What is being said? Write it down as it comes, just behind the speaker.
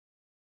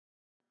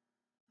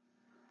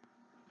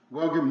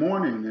Well, good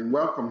morning and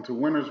welcome to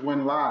Winners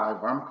Win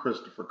Live. I'm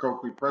Christopher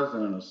Cokley,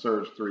 president of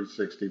Surge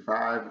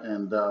 365,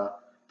 and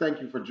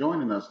thank you for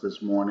joining us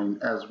this morning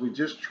as we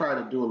just try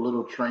to do a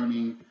little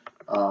training,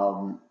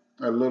 a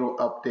little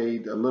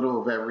update, a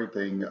little of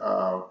everything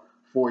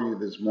for you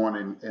this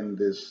morning in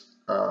this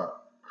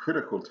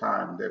critical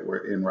time that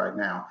we're in right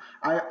now.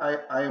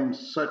 I am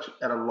such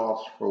at a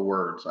loss for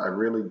words. I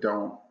really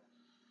don't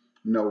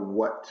know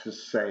what to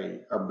say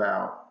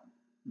about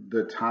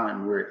the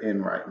time we're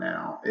in right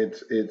now.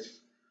 It's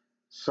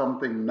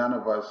something none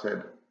of us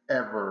had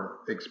ever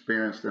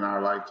experienced in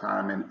our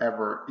lifetime and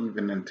ever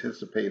even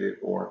anticipated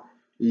or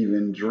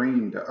even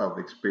dreamed of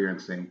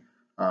experiencing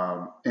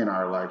in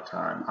our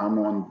lifetime. I'm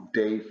on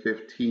day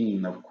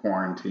 15 of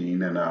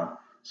quarantine, and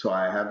so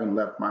I haven't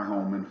left my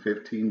home in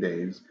 15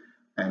 days,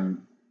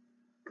 and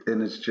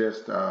it's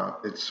just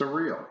it's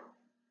surreal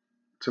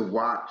to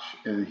watch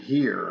and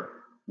hear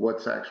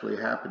what's actually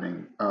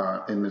happening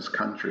in this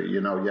country.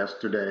 You know,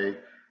 yesterday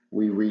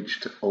we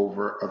reached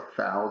over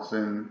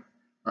 1,000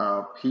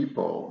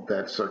 people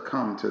that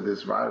succumbed to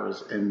this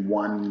virus in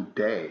one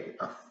day.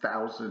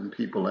 1,000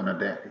 people in a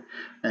day,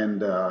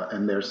 and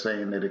they're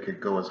saying that it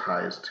could go as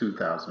high as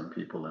 2,000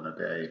 people in a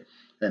day,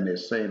 and they're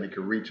saying it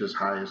could reach as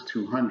high as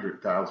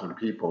 200,000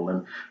 people.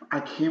 And I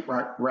can't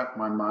wrap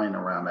my mind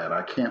around that.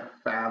 I can't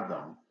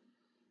fathom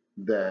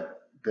that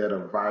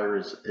a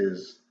virus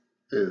is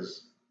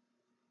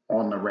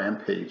on the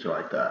rampage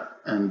like that.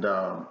 And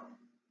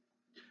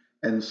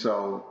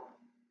so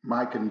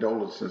my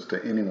condolences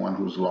to anyone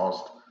who's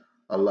lost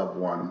a loved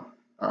one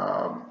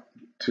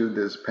to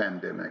this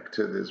pandemic,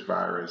 to this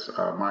virus.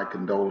 My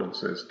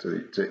condolences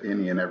to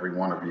any and every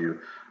one of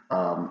you.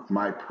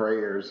 My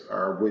prayers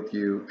are with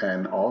you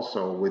and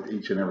also with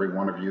each and every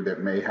one of you that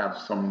may have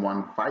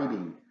someone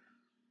fighting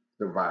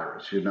the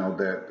virus. You know,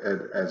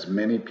 that as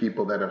many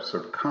people that have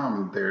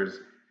succumbed, there's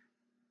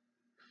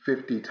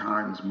 50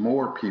 times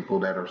more people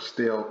that are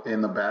still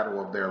in the battle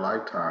of their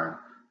lifetime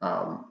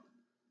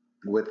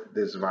with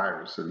this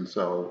virus. And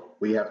so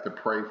we have to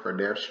pray for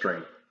their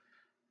strength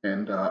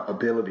and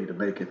ability to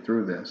make it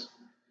through this.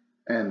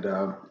 And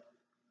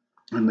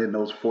and then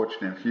those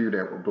fortunate few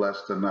that were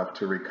blessed enough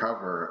to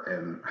recover,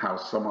 and how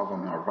some of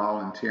them are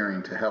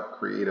volunteering to help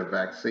create a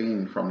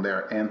vaccine from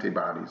their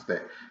antibodies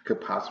that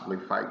could possibly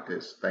fight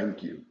this.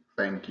 Thank you.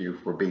 Thank you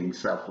for being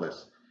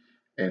selfless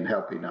and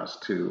helping us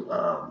to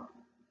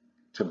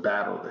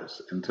battle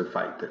this and to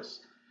fight this.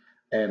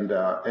 And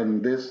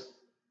this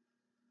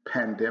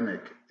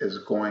pandemic is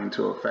going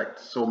to affect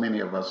so many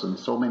of us in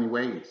so many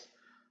ways.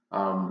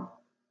 Um,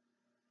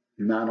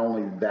 Not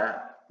only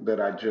that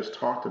I just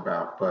talked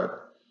about,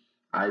 but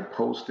I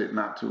posted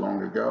not too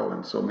long ago,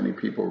 and so many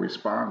people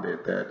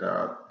responded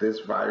that this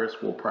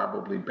virus will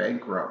probably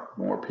bankrupt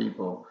more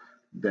people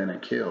than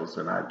it kills,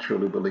 and I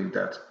truly believe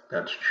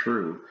that's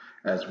true.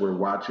 As we're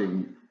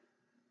watching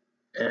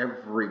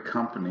every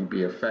company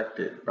be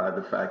affected by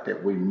the fact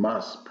that we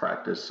must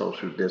practice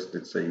social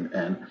distancing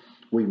and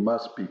we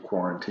must be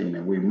quarantined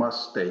and we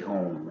must stay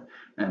home.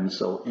 And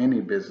so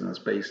any business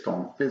based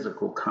on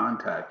physical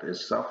contact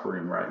is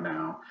suffering right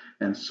now.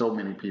 And so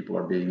many people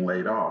are being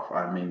laid off.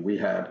 I mean, we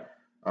had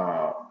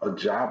a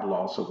job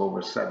loss of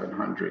over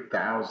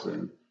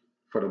 700,000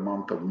 for the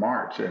month of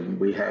March, and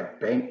we had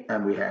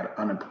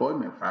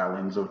unemployment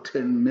filings of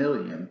 10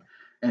 million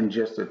in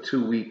just a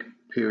 2 week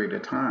period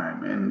of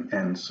time,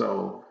 and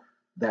so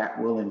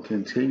that will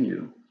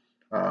continue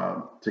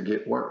to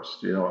get worse.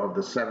 You know, of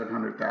the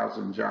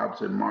 700,000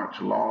 jobs in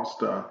March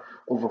lost,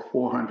 over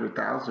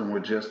 400,000 were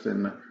just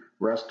in the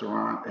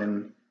restaurant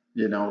and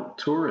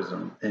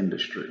tourism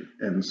industry,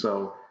 and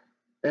so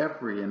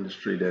every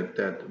industry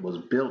that was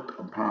built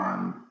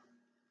upon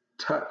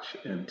touch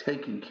and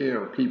taking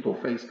care of people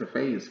face to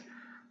face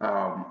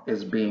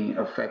is being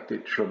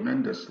affected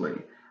tremendously.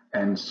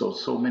 And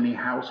so many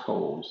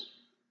households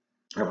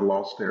have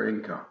lost their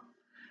income.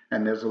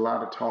 And there's a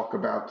lot of talk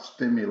about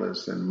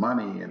stimulus and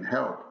money and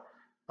help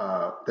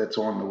that's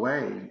on the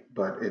way,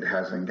 but it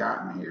hasn't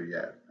gotten here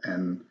yet.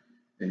 And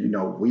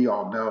we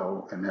all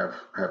know and have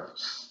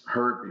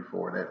heard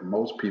before that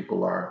most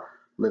people are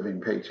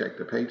living paycheck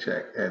to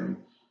paycheck.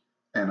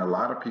 And a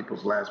lot of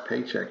people's last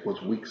paycheck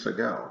was weeks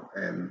ago.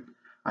 And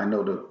I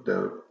know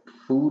the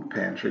food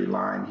pantry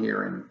line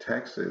here in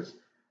Texas,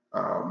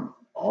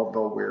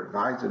 although we're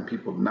advising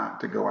people not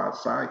to go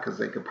outside because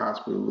they could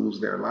possibly lose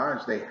their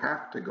lives, they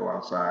have to go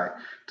outside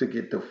to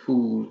get the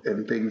food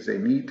and things they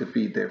need to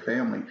feed their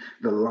family.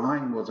 The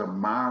line was a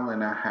mile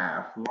and a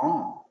half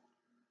long,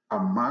 a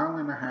mile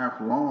and a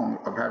half long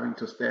of having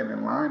to stand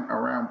in line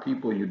around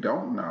people you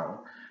don't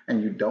know,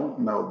 and you don't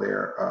know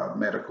their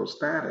medical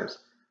status,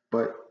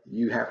 but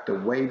you have to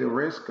weigh the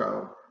risk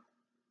of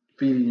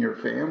feeding your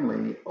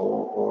family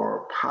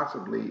or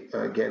possibly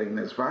getting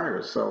this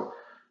virus. So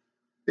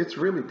it's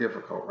really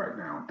difficult right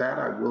now. That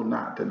I will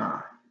not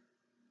deny.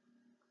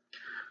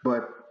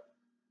 But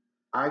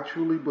I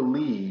truly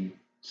believe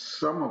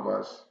some of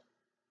us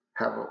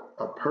have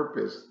a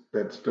purpose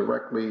that's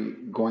directly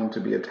going to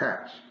be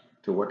attached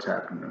to what's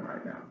happening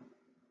right now.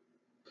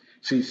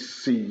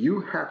 See,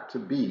 you have to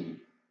be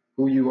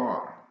who you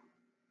are,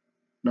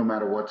 no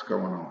matter what's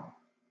going on.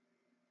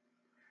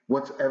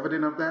 What's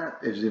evident of that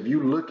is if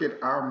you look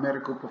at our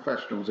medical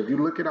professionals, if you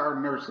look at our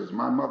nurses,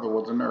 my mother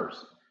was a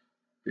nurse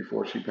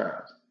before she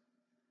passed.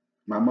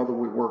 My mother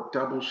would work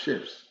double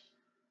shifts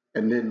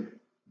and then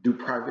do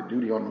private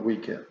duty on the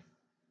weekend.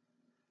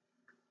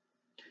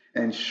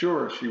 And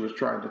sure, she was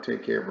trying to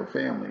take care of her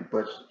family,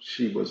 but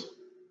she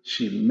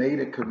made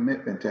a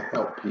commitment to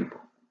help people.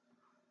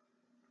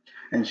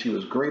 And she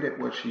was great at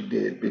what she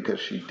did because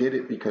she did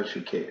it because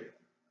she cared.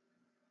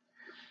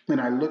 And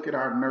I look at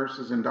our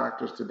nurses and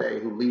doctors today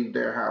who leave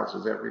their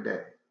houses every day,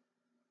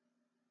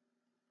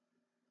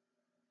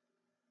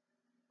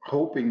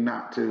 hoping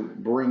not to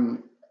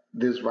bring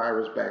this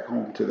virus back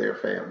home to their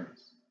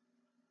families,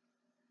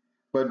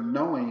 but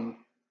knowing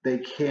they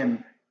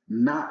can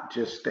not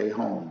just stay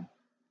home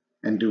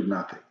and do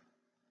nothing.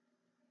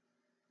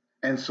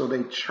 And so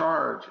they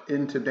charge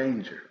into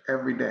danger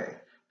every day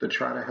to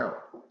try to help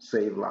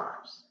save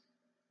lives.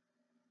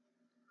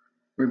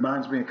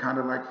 Reminds me of kind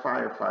of like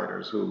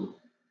firefighters who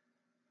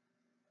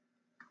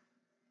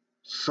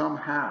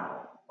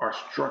somehow are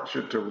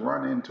structured to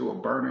run into a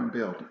burning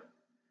building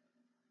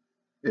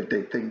if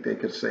they think they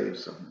could save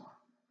someone.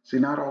 See,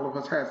 not all of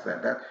us has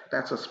that.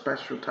 That's a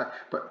special type.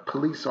 But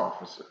police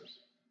officers,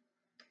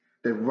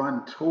 they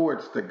run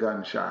towards the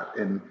gunshot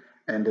and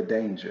the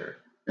danger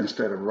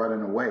instead of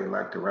running away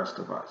like the rest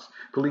of us.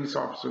 Police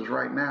officers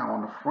right now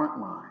on the front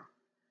line,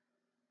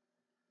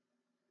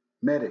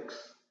 medics,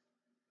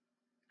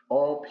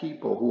 all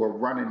people who are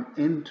running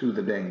into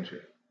the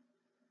danger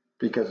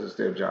because it's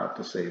their job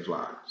to save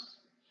lives.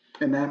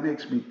 And that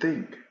makes me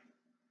think,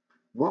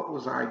 what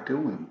was I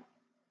doing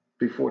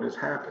before this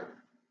happened?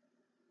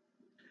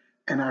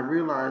 And I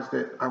realized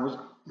that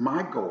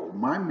my goal,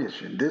 my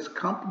mission, this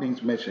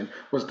company's mission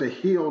was to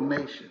heal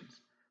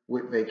nations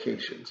with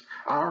vacations.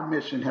 Our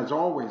mission has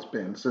always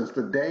been, since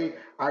the day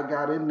I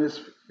got in this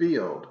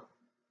field,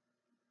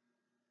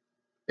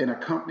 in a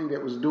company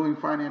that was doing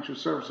financial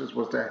services,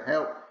 was to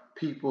help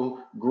people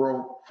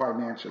grow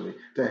financially,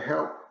 to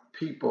help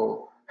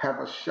people have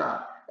a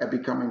shot at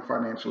becoming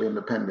financially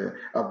independent,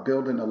 of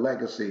building a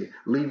legacy,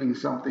 leaving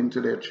something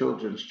to their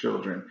children's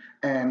children,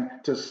 and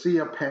to see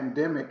a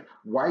pandemic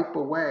wipe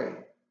away,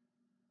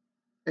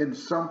 in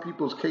some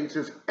people's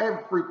cases,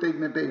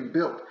 everything that they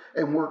built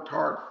and worked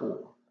hard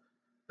for.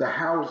 The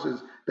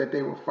houses that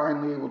they were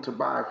finally able to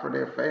buy for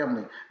their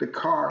family, the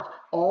cars,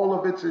 all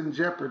of it's in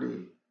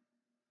jeopardy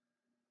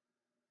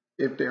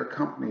if their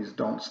companies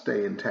don't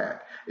stay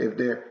intact, if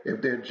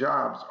their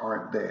jobs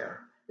aren't there,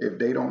 if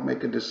they don't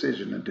make a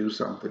decision to do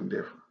something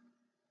different.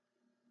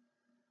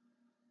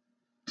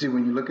 See,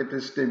 when you look at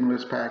this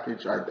stimulus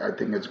package, I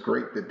think it's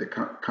great that the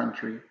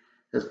country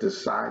has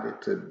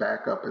decided to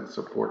back up and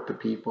support the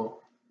people.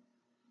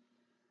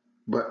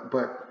 But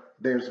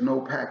there's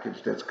no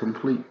package that's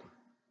complete.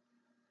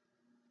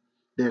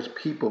 There's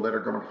people that are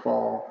going to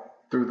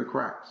fall through the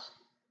cracks.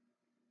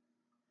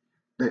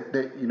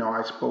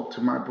 I spoke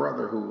to my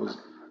brother who was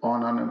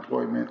on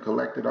unemployment,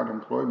 collected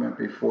unemployment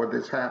before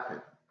this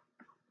happened.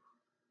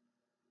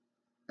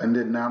 And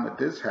then now that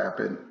this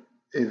happened,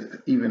 it's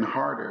even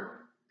harder.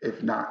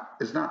 If not,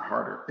 it's not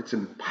harder. It's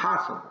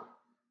impossible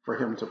for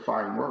him to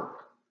find work.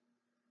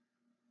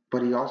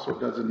 But he also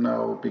doesn't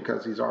know,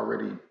 because he's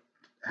already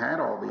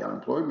had all the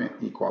unemployment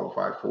he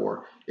qualified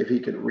for, if he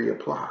could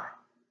reapply.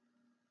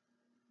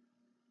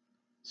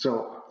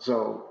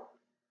 So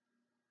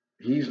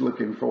he's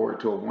looking forward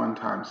to a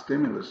one-time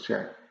stimulus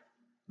check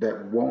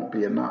that won't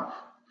be enough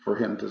for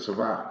him to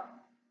survive.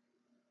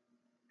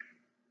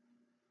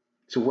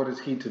 So what is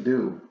he to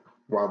do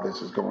while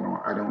this is going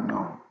on? I don't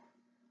know.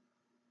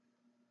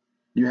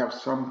 You have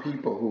some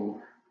people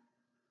who,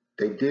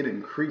 they did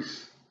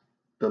increase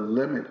the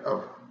limit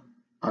of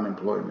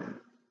unemployment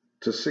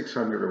to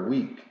 $600 a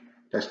week.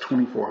 That's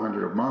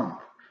 $2,400 a month.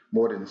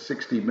 More than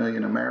 60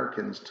 million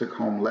Americans took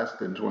home less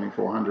than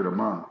 $2,400 a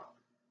month.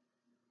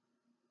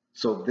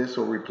 So this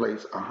will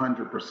replace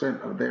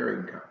 100% of their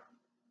income.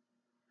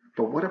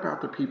 But what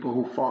about the people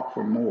who fought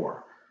for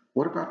more?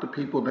 What about the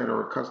people that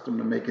are accustomed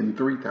to making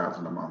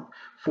 $3,000 a month,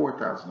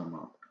 $4,000 a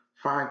month,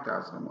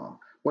 $5,000 a month?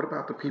 What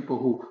about the people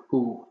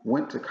who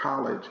went to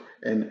college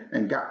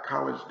and got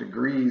college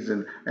degrees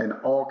and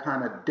all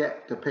kind of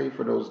debt to pay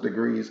for those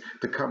degrees,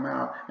 to come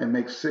out and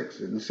make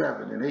 $6,000 and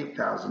 $7,000 and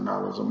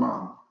 $8,000 a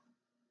month?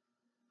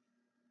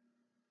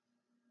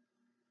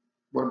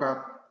 What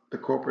about the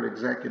corporate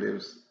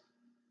executives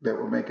that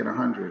were making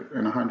 $100,000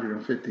 and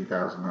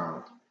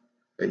 $150,000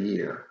 a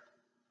year,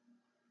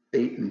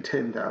 $8,000 and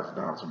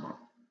 $10,000 a month?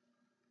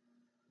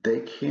 They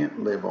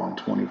can't live on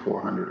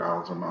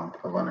 $2,400 a month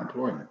of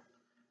unemployment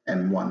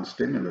and one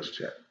stimulus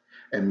check.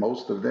 And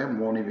most of them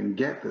won't even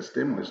get the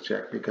stimulus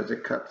check because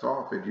it cuts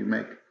off if you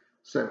make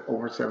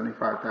over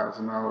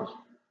 $75,000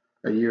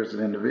 a year as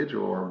an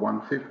individual, or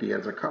 $150,000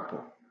 as a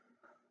couple.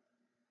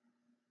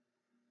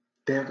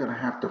 They're going to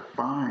have to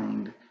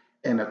find,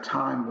 in a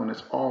time when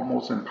it's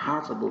almost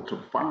impossible to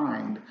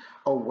find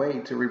a way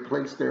to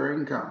replace their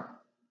income,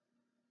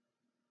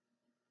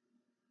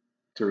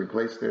 to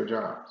replace their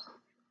jobs.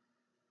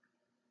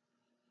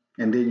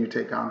 And then you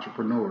take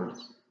entrepreneurs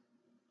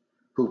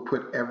who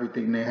put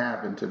everything they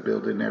have into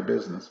building their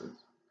businesses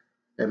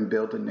and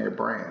building their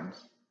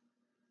brands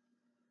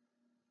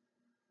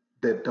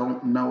that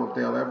don't know if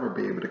they'll ever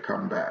be able to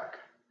come back,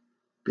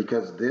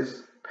 because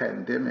this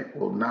pandemic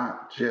will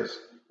not just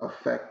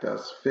affect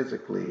us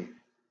physically,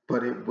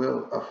 but it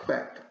will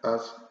affect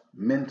us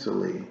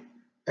mentally,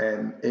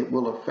 and it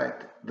will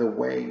affect the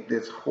way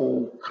this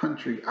whole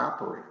country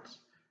operates.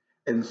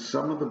 And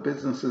some of the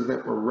businesses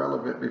that were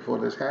relevant before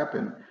this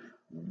happened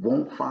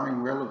won't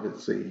find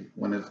relevancy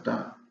when it's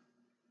done.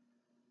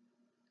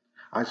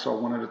 I saw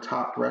one of the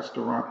top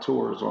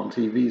restaurateurs on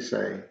TV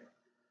say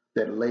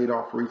that laid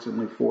off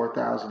recently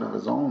 4,000 of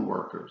his own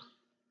workers,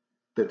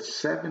 that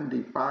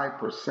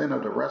 75%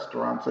 of the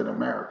restaurants in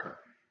America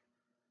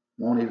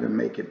won't even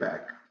make it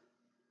back.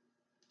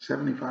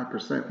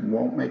 75%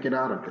 won't make it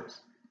out of this.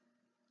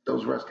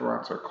 Those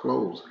restaurants are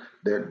closed.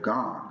 They're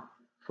gone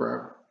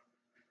forever.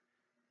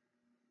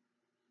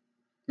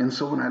 And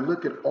so when I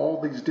look at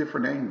all these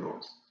different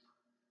angles,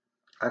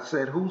 I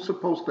said, who's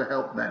supposed to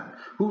help them?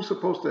 Who's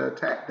supposed to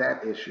attack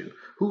that issue?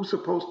 Who's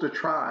supposed to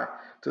try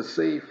to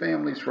save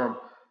families from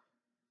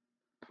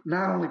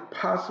not only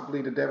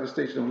possibly the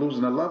devastation of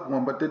losing a loved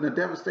one, but then the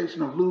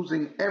devastation of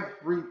losing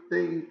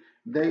everything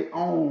they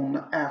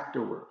own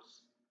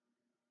afterwards?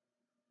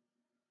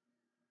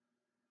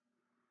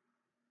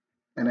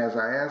 And as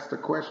I asked the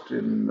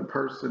question, the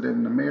person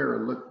in the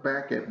mirror looked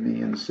back at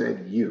me and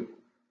said, you.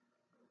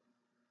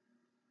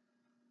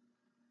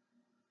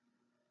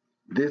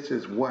 This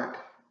is what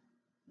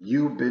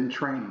you've been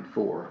trained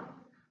for.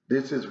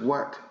 This is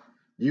what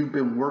you've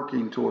been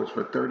working towards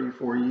for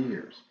 34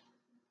 years.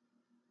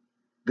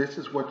 This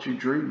is what you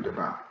dreamed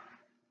about.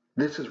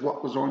 This is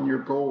what was on your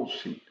goal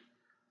sheet,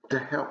 to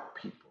help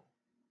people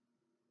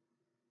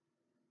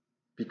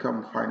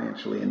become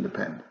financially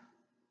independent.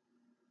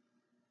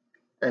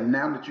 And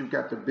now that you've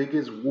got the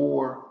biggest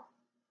war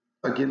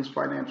against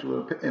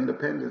financial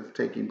independence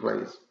taking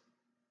place,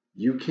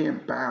 you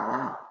can't bow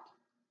out.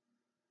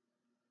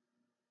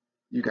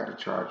 You got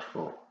to charge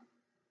full.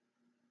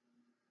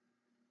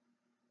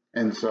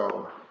 And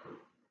so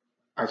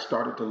I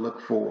started to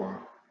look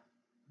for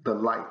the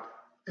light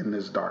in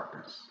this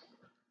darkness.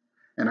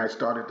 And I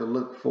started to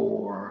look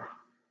for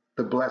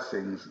the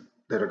blessings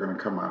that are going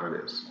to come out of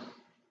this.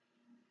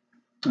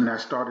 And I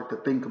started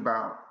to think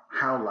about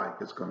how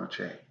life is going to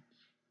change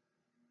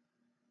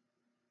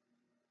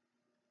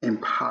in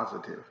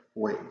positive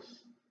ways.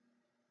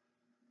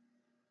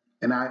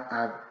 And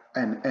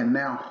and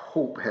now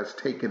hope has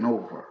taken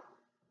over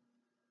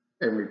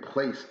and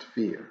replaced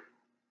fear.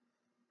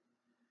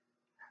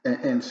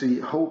 And see,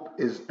 hope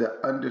is the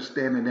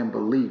understanding and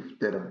belief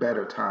that a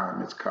better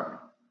time is coming,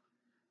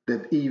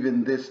 that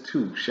even this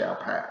too shall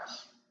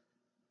pass,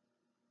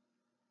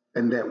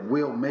 and that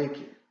we'll make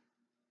it.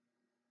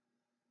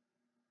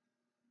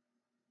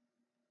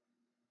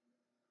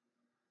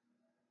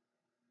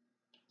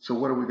 So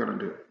what are we going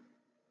to do?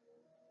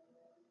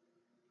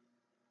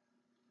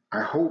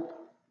 I hope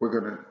we're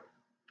going to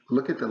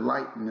look at the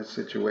light in this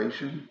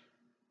situation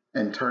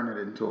and turn it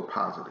into a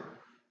positive.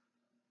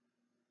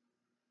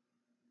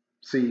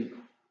 See,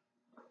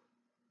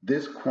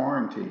 this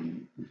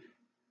quarantine,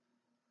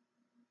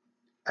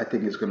 I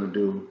think, is going to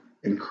do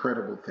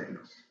incredible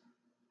things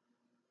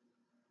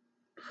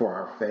for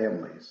our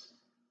families,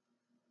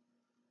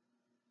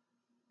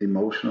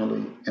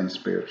 emotionally and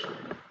spiritually.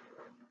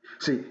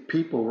 See,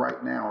 people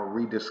right now are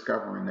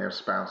rediscovering their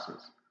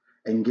spouses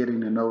and getting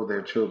to know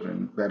their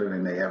children better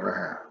than they ever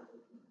have.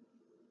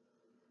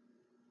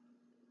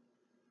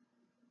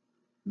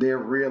 They're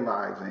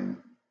realizing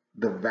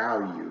the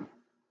value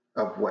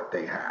of what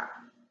they have.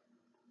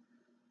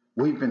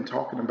 We've been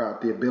talking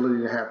about the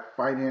ability to have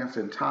finance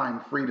and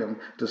time freedom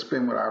to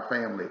spend with our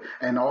family.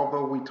 And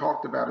although we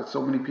talked about it,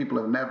 so many people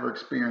have never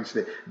experienced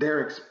it.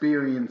 They're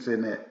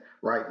experiencing it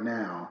right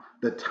now,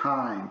 the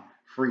time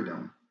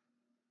freedom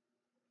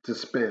to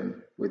spend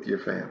with your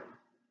family.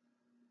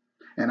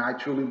 And I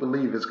truly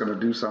believe it's going to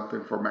do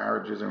something for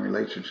marriages and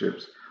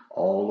relationships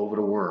all over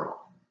the world.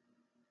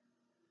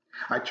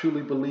 I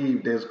truly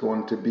believe there's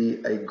going to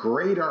be a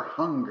greater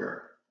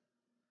hunger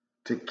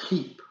to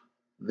keep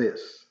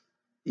this,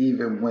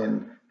 even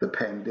when the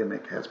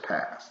pandemic has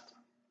passed.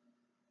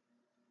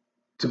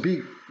 To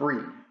be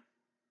free,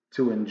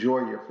 to enjoy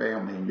your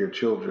family and your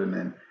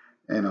children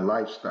and a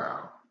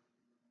lifestyle,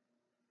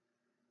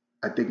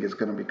 I think it's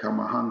going to become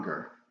a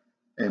hunger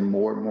in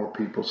more and more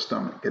people's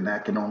stomach, and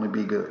that can only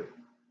be good.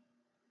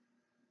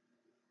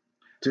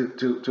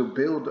 To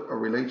build a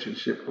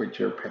relationship with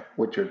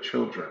your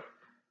children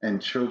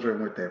and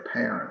children with their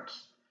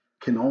parents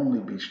can only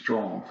be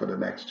strong for the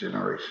next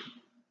generation.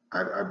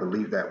 I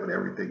believe that with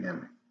everything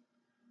in me.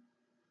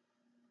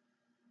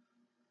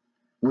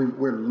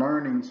 We're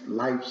learning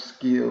life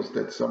skills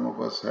that some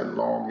of us had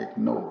long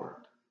ignored.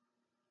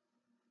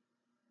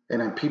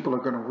 And then people are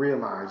going to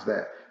realize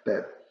that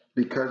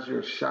because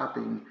your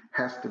shopping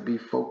has to be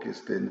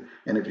focused, and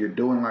if you're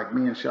doing like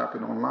me and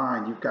shopping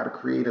online, you've got to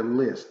create a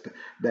list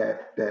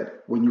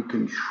that when you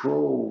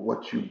control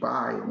what you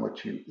buy and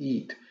what you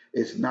eat,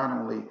 it's not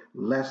only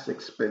less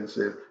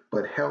expensive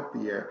but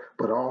healthier,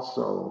 but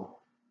also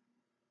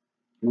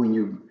when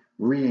you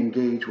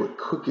re-engage with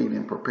cooking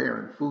and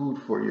preparing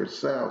food for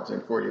yourselves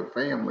and for your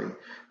family,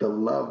 the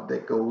love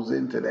that goes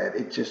into that,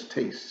 it just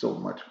tastes so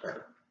much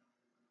better.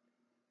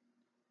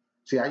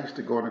 See, I used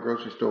to go in the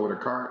grocery store with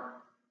a cart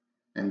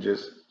and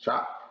just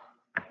shop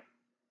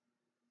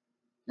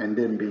and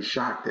then be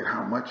shocked at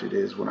how much it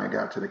is when I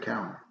got to the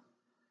counter.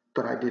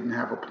 But I didn't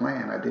have a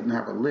plan. I didn't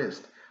have a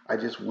list. I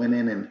just went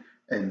in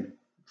and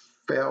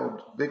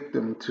fell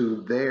victim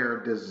to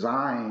their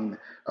design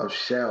of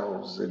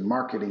shelves and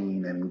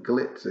marketing and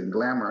glitz and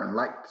glamour and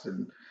lights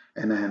and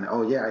then,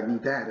 oh yeah, I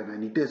need that and I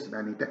need this and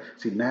I need that.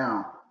 See,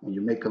 now when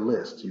you make a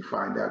list, you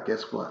find out,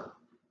 guess what?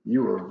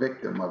 You are a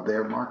victim of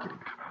their marketing.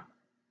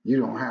 You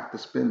don't have to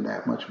spend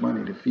that much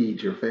money to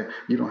feed your family.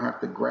 You don't have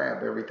to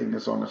grab everything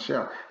that's on the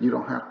shelf. You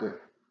don't have to,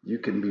 you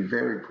can be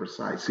very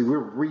precise. See,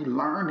 we're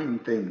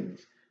relearning things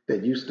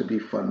that used to be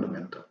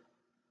fundamental.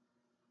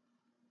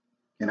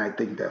 And I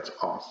think that's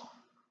awesome.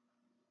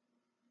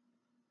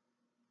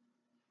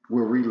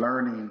 We're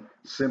relearning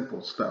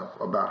simple stuff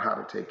about how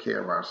to take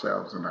care of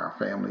ourselves and our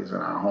families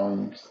and our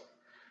homes.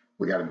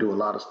 We got to do a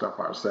lot of stuff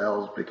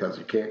ourselves because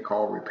you can't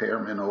call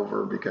repairmen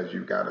over because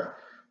you've got to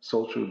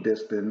social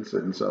distance.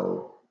 And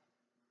so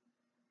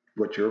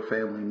what your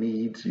family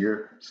needs,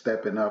 you're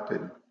stepping up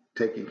and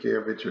taking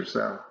care of it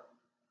yourself.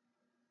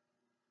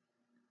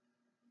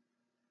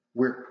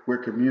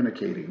 We're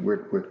communicating.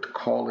 We're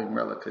calling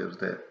relatives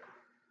that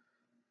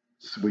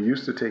we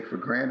used to take for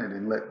granted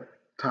and let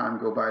time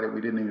go by that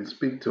we didn't even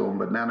speak to them.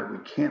 But now that we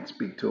can't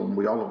speak to them,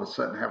 we all of a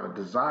sudden have a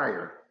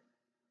desire,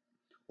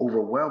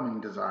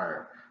 overwhelming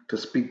desire, to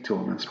speak to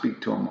them and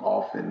speak to them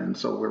often. And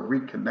so we're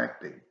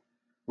reconnecting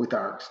with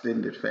our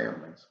extended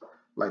families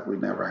like we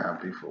never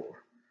have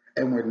before.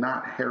 And we're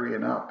not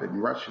hurrying up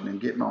and rushing and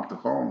getting off the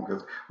phone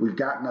because we've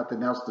got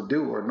nothing else to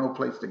do or no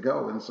place to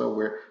go. And so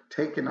we're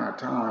taking our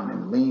time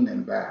and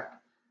leaning back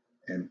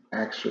and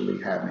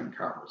actually having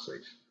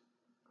conversation.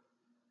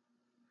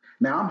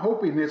 Now, I'm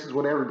hoping this is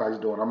what everybody's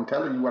doing. I'm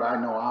telling you what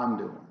I know I'm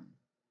doing.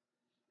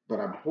 But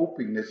I'm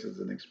hoping this is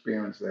an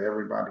experience that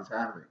everybody's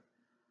having.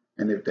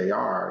 And if they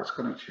are, it's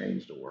going to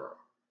change the world.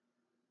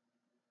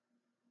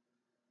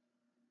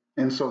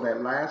 And so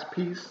that last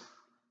piece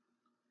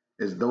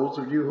is those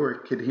of you who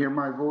can hear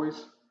my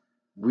voice,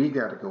 we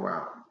got to go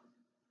out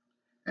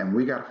and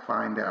we got to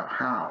find out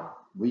how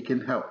we can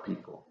help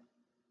people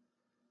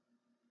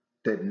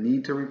that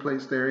need to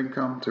replace their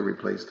income to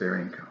replace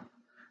their income,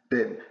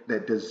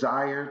 that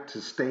desire to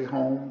stay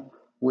home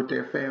with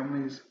their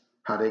families,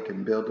 how they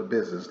can build a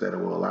business that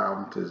will allow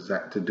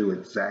them to do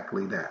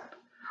exactly that.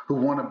 Who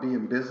want to be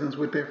in business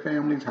with their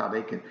families, how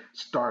they can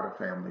start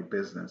a family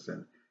business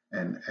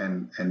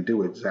and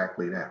do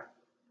exactly that.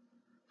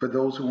 For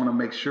those who want to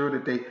make sure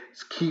that they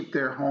keep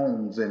their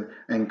homes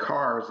and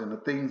cars and the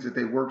things that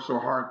they work so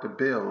hard to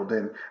build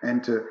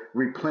and to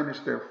replenish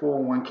their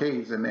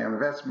 401ks and their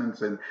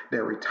investments and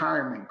their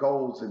retirement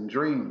goals and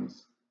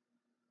dreams,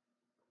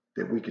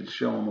 that we can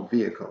show them a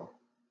vehicle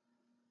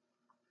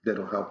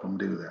that'll help them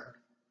do that.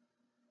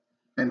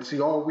 And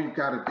see, all we've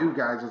got to do,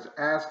 guys, is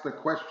ask the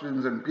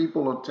questions and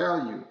people will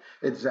tell you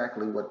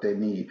exactly what they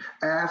need.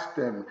 Ask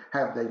them,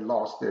 have they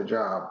lost their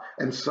job?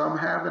 And some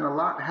have and a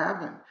lot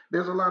haven't.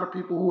 There's a lot of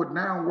people who are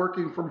now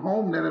working from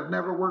home that have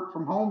never worked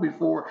from home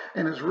before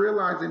and is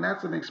realizing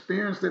that's an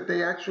experience that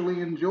they actually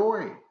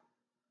enjoy.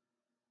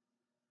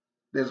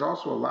 There's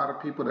also a lot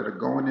of people that are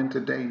going into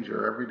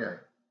danger every day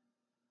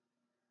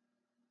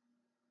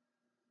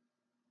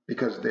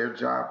because their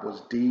job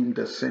was deemed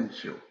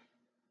essential,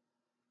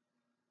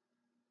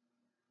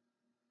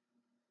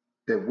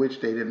 that which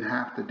they didn't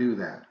have to do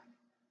that,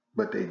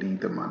 but they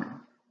need the money.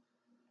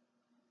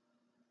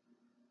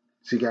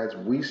 See, guys,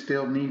 we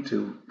still need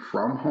to,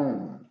 from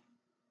home,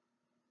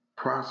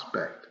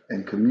 prospect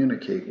and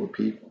communicate with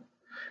people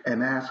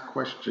and ask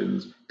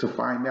questions to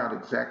find out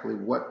exactly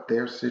what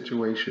their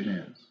situation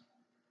is.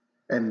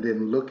 And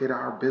then look at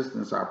our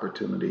business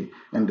opportunity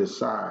and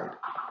decide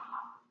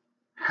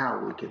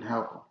how we can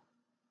help them.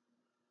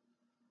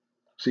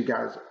 See,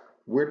 guys,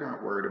 we're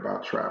not worried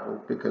about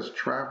travel because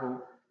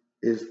travel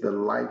is the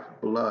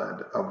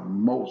lifeblood of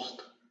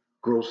most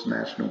gross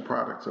national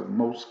products of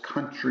most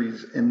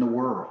countries in the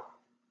world.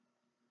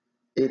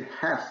 It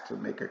has to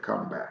make a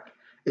comeback.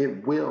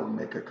 It will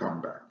make a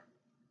comeback.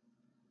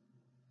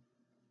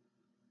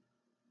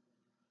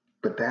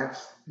 But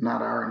that's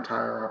not our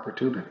entire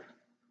opportunity.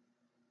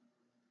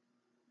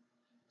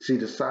 See,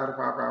 the side of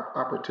our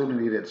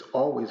opportunity that's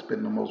always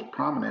been the most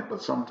prominent,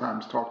 but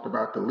sometimes talked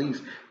about the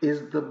least,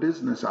 is the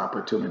business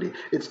opportunity.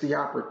 It's the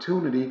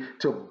opportunity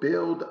to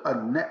build a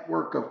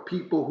network of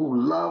people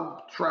who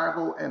love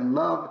travel and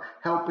love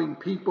helping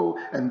people.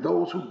 And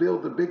those who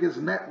build the biggest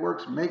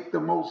networks make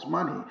the most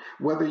money.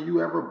 Whether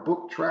you ever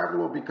book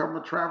travel or become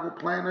a travel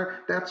planner,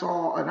 that's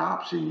all an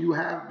option you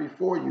have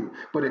before you.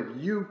 But if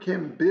you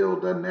can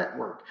build a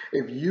network,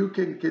 if you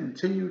can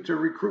continue to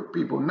recruit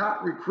people,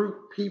 not recruit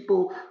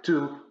people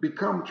to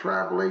become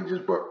travel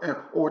agents, but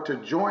or to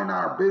join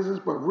our business,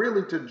 but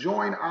really to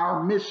join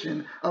our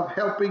mission of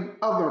helping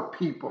other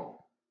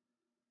people.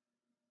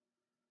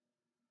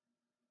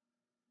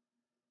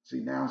 See,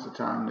 now's the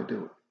time to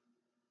do it.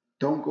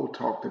 Don't go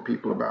talk to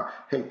people about,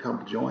 hey,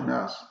 come join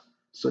us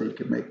so you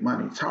can make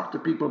money. Talk to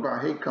people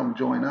about, hey, come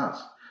join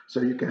us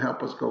so you can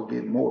help us go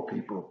get more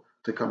people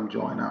to come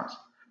join us,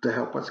 to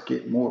help us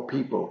get more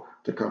people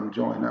to come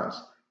join us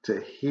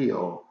to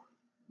heal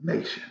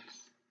nations.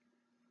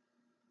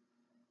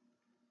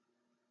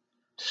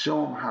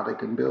 Show them how they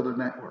can build a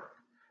network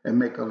and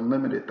make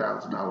unlimited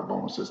 $1,000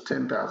 bonuses,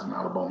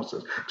 $10,000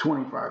 bonuses,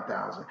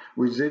 $25,000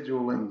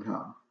 residual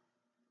income.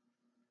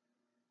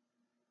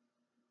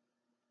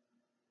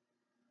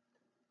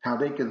 How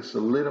they can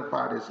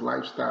solidify this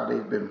lifestyle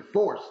they've been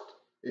forced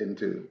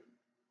into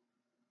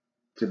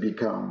to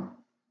become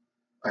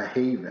a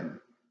haven,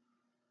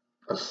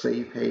 a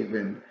safe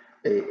haven,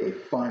 a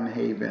fun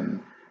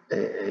haven,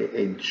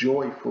 a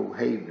joyful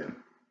haven,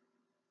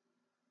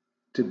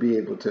 to be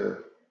able to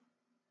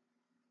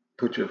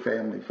put your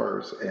family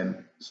first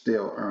and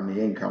still earn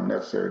the income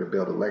necessary to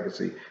build a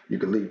legacy you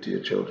can leave to your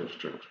children's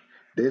children.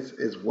 This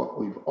is what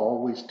we've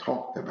always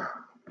talked about,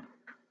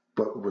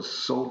 but it was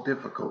so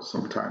difficult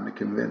sometimes to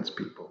convince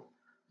people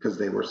because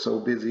they were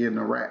so busy in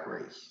the rat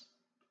race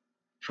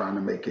trying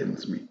to make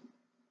ends meet.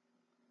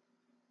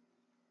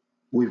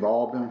 We've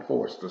all been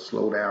forced to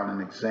slow down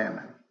and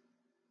examine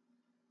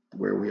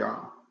where we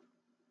are.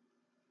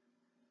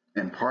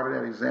 And part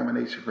of that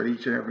examination for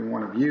each and every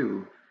one of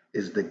you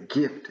is the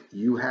gift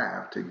you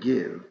have to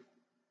give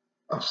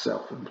of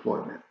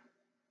self-employment,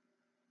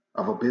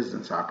 of a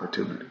business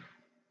opportunity,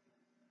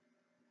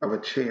 of a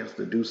chance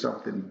to do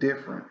something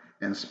different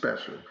and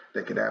special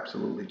that could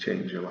absolutely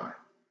change your life.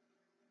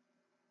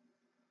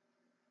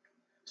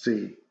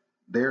 See,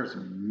 there's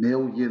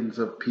millions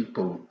of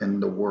people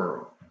in the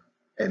world,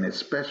 and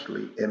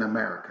especially in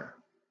America,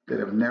 that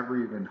have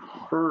never even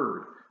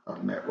heard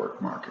of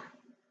network marketing,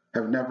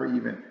 have never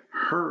even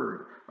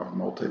heard of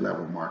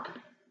multi-level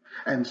marketing.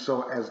 And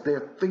so as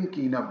they're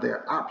thinking of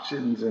their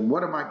options and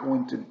what am I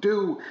going to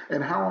do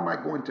and how am I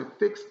going to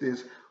fix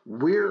this,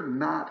 we're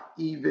not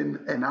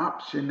even an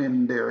option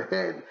in their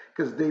head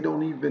because they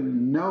don't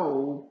even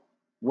know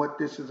what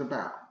this is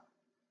about.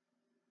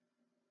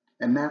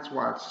 And that's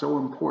why it's so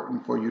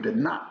important for you to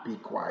not be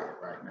quiet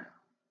right now.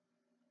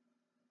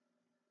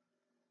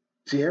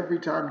 See, every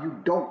time you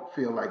don't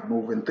feel like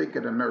moving, think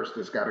of the nurse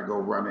that's got to go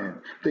run in.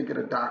 Think of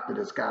the doctor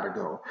that's got to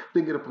go.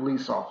 Think of the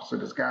police officer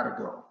that's got to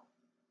go.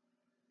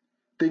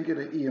 Think of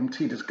the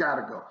EMT that's got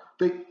to go.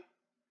 Think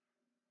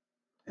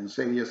and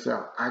say to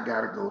yourself, I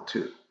got to go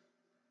too,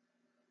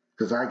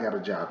 because I got a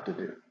job to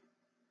do.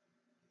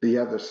 The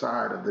other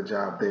side of the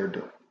job they're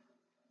doing.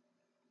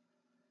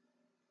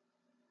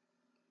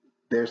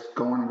 They're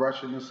going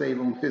rushing to save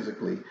them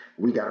physically.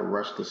 We got to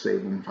rush to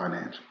save them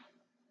financially.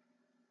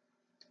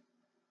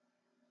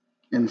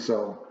 And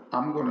so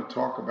I'm going to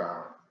talk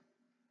about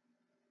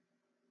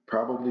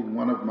probably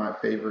one of my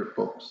favorite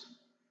books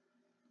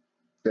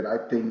that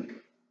I think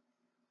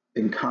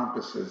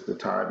encompasses the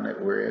time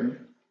that we're in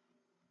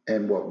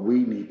and what we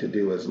need to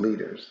do as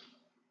leaders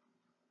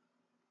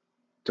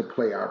to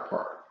play our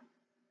part.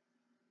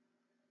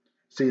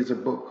 See, it's a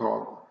book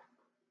called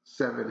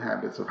 7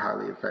 Habits of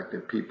Highly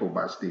Effective People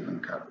by Stephen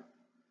Covey.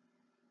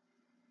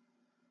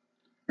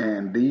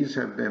 And these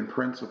have been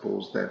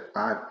principles that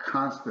I've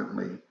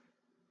constantly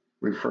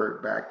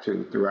referred back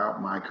to throughout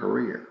my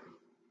career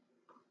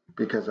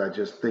because I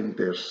just think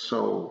they're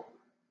so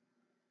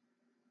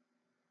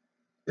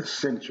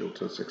essential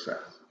to success.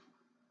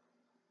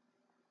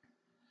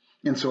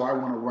 And so I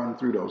want to run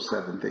through those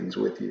 7 things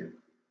with you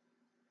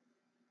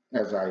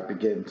as I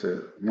begin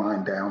to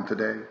wind down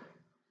today.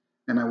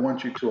 And I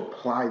want you to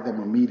apply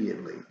them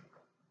immediately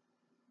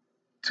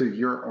to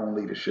your own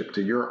leadership,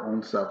 to your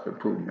own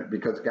self-improvement.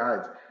 Because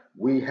guys,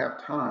 we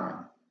have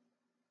time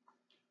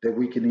that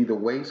we can either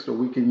waste or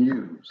we can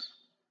use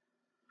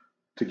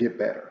to get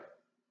better.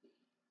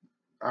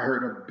 I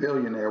heard a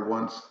billionaire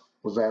once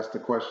was asked the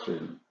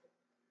question,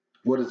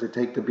 what does it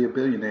take to be a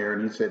billionaire?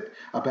 And he said,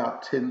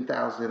 about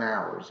 10,000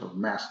 hours of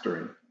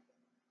mastering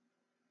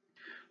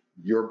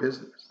your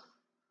business.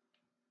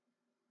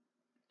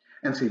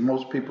 And see,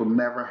 most people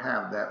never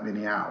have that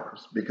many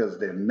hours because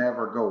they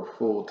never go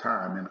full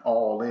time and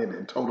all in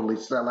and totally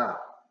sell out.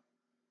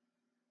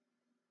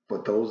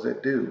 But those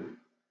that do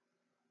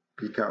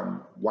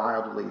become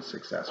wildly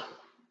successful.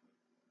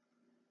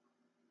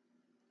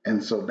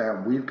 And so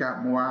now we've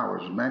got more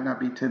hours. It might not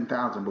be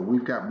 10,000, but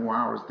we've got more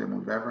hours than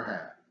we've ever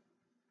had.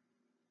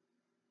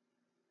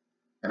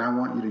 And I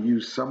want you to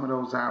use some of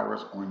those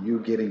hours on you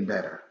getting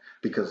better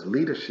because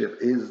leadership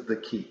is the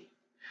key.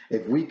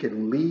 If we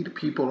can lead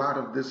people out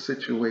of this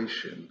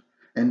situation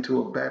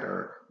into a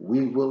better,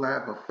 we will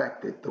have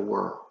affected the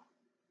world.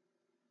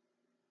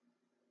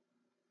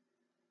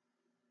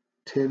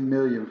 10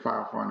 million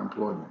file for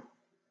unemployment.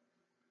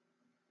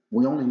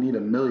 We only need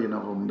 1 million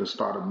of them to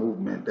start a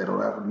movement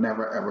that'll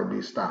never ever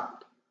be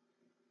stopped.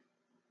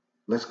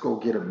 Let's go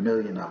get 1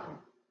 million of them.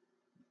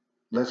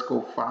 Let's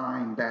go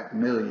find that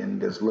 1 million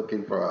that's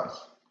looking for us,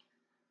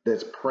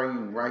 that's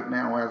praying right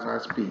now as I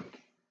speak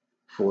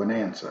for an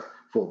answer,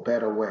 for a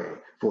better way,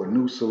 for a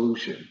new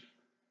solution,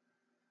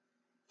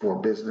 for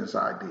a business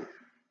idea.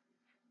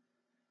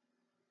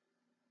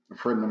 A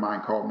friend of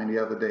mine called me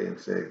the other day and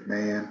said,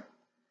 man,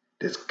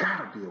 there's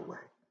got to be a way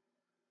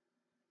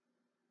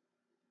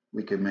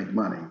we can make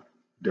money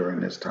during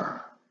this time.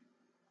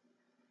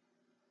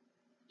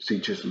 See,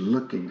 just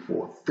looking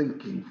for,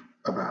 thinking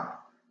about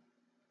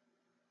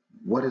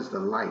what is the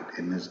light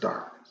in this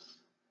darkness.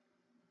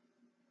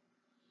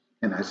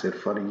 And I said,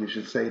 funny you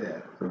should say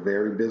that. The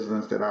very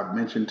business that I've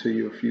mentioned to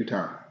you a few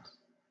times.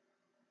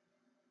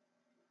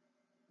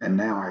 And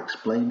now I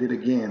explained it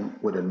again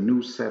with a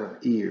new set of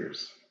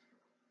ears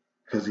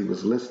because he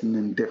was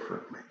listening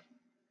differently.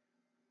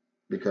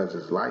 Because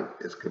his life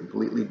is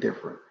completely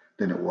different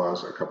than it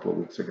was a couple of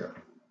weeks ago.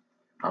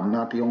 I'm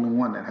not the only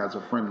one that has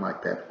a friend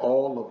like that.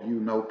 All of you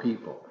know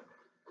people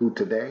who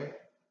today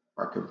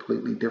are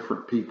completely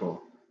different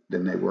people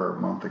than they were a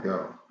month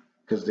ago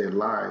because their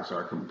lives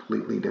are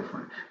completely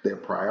different. Their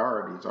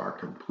priorities are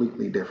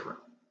completely different.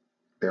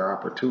 Their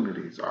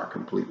opportunities are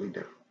completely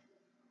different.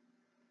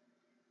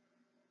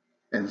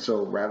 And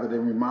so rather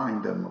than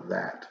remind them of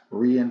that,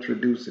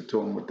 reintroduce it to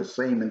them with the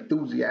same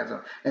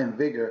enthusiasm and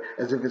vigor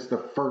as if it's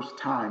the first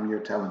time you're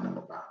telling them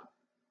about it.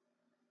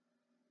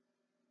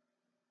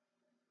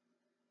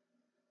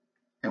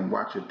 And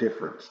watch a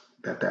difference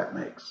that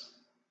makes.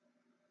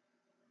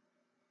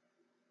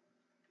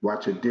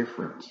 Watch a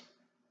difference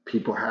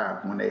people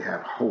have when they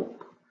have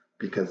hope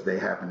because they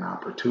have an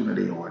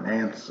opportunity or an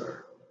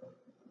answer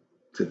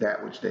to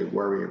that which they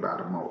worry about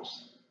the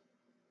most.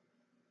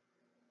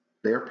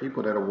 There are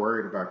people that are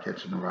worried about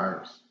catching the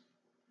virus.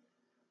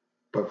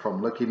 But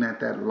from looking at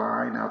that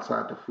line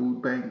outside the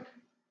food bank,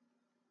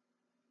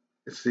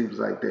 it seems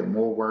like they're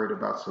more worried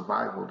about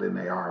survival than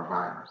they are a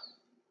virus.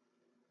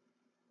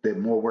 They're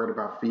more worried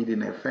about feeding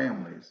their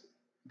families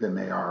than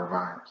they are a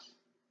virus.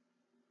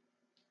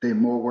 They're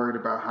more worried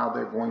about how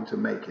they're going to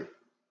make it.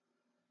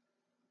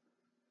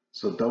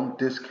 So don't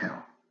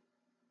discount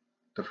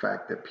the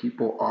fact that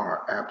people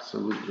are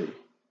absolutely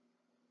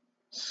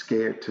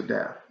scared to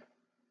death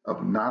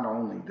of not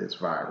only this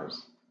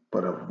virus,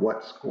 but of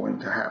what's going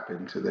to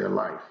happen to their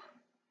life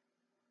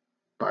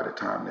by the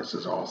time this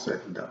is all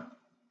said and done.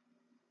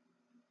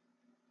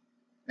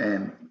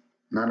 And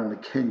not only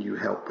can you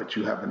help, but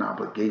you have an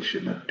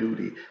obligation, a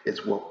duty.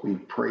 It's what we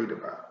prayed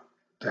about,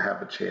 to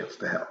have a chance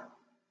to help.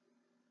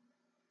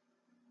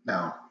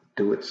 Now,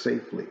 do it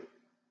safely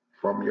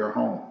from your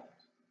home.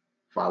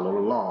 Follow the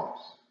laws.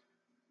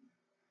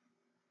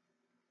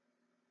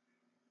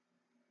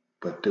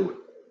 But do it.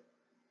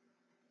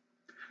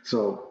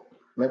 So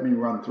let me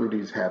run through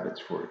these habits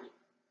for you.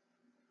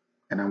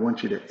 And I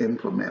want you to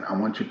implement. I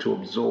want you to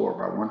absorb.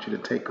 I want you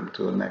to take them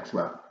to the next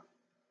level.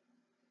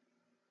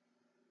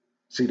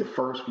 See, the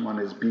first one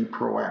is be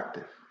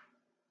proactive.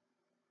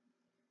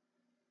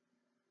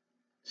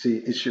 See,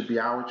 it should be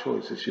our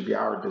choice. It should be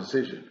our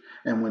decision.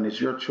 And when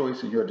it's your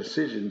choice and your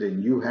decision,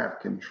 then you have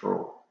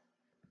control.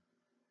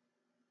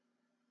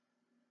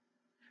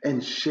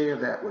 And share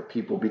that with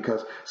people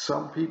because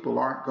some people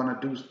aren't going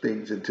to do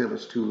things until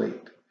it's too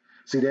late.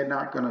 See, they're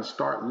not going to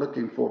start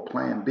looking for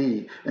plan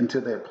B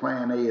until their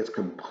plan A is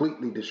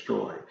completely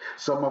destroyed.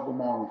 Some of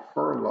them are on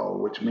furlough,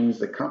 which means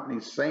the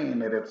company's saying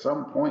that at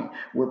some point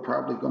we're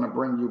probably going to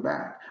bring you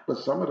back. But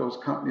some of those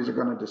companies are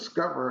going to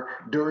discover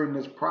during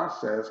this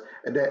process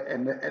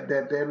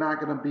that they're not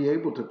going to be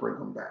able to bring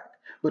them back.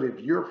 But if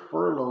you're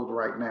furloughed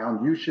right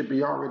now, you should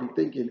be already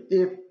thinking,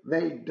 if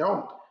they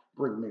don't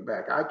bring me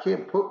back, I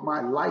can't put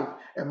my life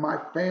and my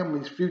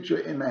family's future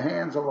in the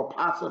hands of a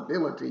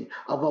possibility,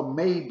 of a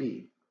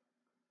maybe.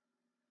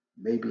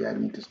 Maybe I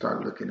need to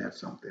start looking at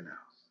something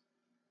else.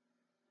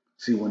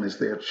 See, when it's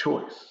their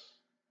choice,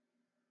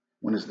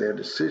 when it's their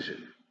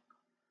decision,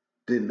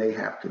 then they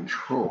have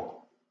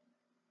control.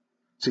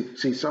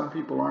 See, some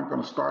people aren't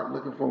going to start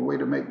looking for a way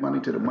to make money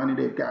till the money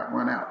they've got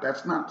run out.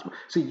 That's not,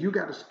 see, you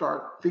got to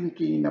start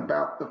thinking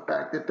about the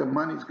fact that the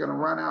money's going to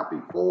run out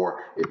before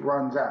it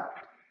runs out.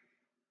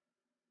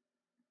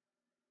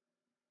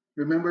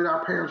 Remember,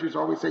 our parents used to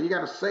always say, you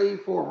got to save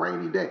for a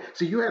rainy day.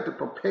 See, you had to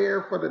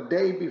prepare for the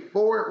day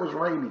before it was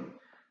raining.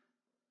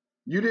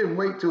 You didn't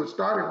wait till it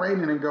started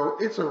raining and go,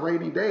 it's a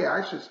rainy day,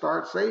 I should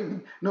start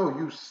saving. No,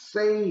 you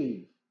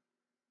save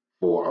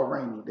for a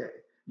rainy day.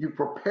 You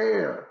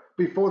prepare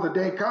before the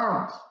day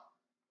comes.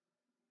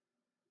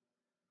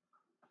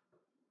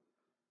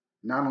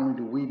 Not only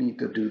do we need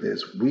to do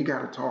this, we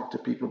got to talk to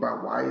people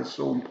about why it's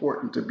so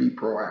important to be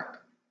proactive.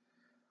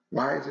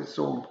 Why is it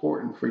so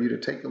important for you to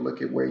take a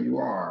look at where you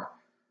are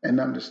and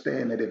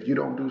understand that if you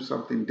don't do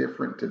something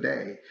different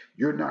today,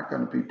 you're not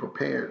going to be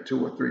prepared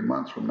 2 or 3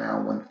 months from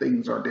now when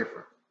things are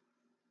different?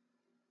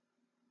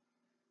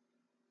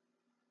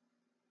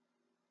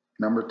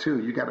 Number two,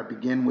 you got to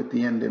begin with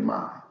the end in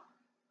mind.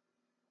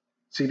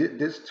 See,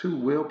 this too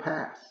will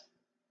pass.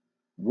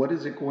 What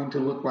is it going to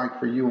look like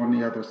for you on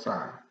the other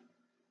side?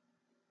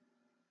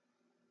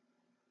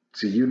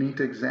 See, you need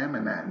to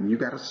examine that, and you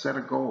got to set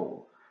a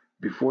goal.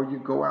 Before you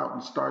go out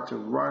and start to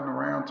run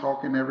around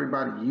talking to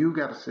everybody, you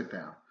got to sit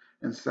down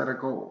and set a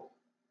goal.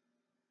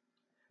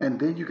 And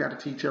then you got to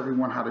teach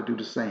everyone how to do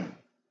the same.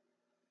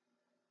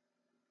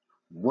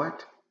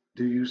 What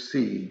do you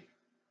see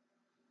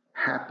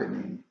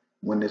happening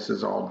when this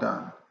is all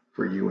done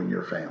for you and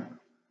your family?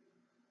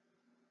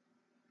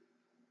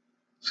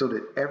 So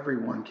that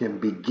everyone can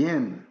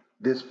begin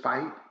this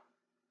fight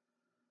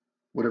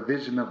with a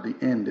vision of the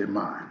end in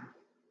mind,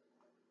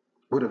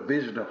 with a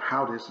vision of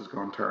how this is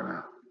going to turn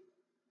out.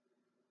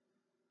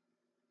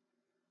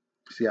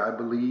 See, I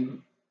believe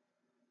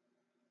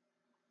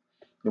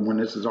that when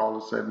this is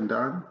all said and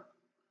done,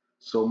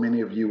 so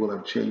many of you will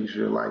have changed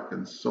your life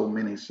in so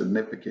many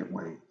significant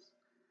ways.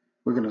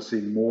 We're going to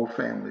see more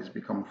families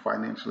become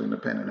financially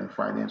independent and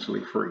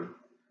financially free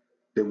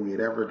than we had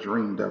ever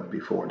dreamed of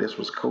before. This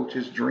was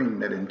Coach's dream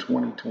that in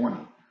 2020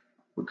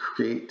 would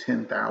create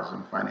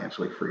 10,000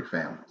 financially free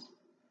families.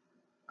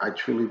 I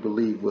truly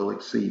believe we'll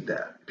exceed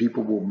that.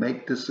 People will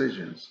make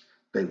decisions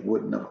they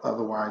wouldn't have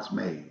otherwise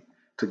made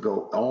to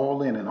go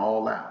all in and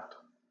all out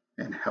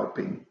in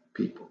helping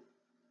people.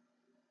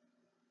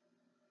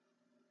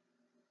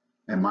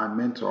 And my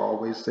mentor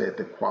always said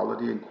the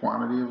quality and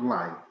quantity of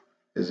life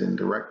is in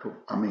direct,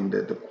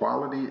 the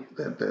quality,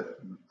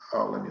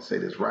 let me say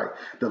this right.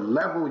 The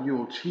level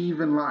you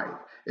achieve in life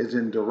is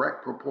in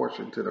direct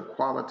proportion to the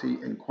quality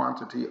and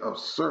quantity of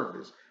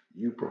service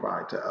you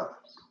provide to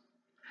others.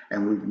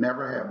 And we've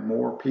never had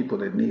more people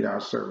that need our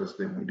service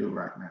than we do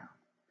right now.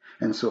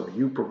 And so if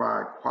you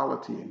provide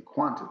quality and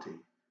quantity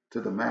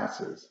to the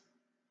masses,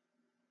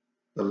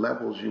 the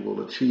levels you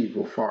will achieve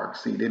will far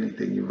exceed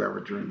anything you've ever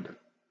dreamed of.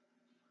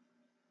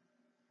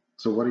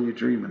 So what are you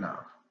dreaming of?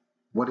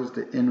 What is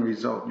the end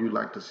result you'd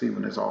like to see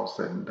when it's all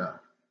said and done?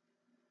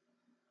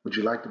 Would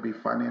you like to be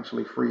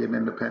financially free and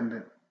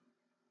independent?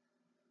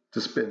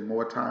 To spend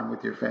more time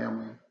with your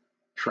family,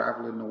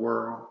 traveling the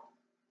world?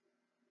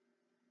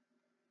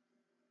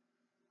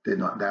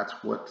 Then that's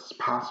what's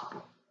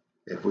possible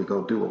if we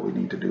go do what we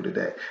need to do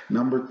today.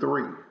 Number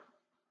three,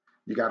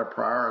 you got to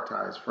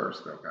prioritize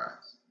first, though,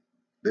 guys.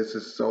 This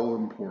is so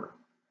important,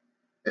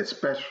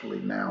 especially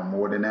now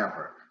more than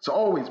ever. It's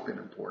always been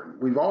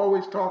important. We've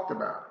always talked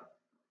about it.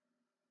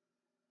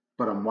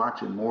 But I'm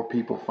watching more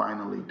people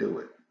finally do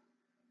it.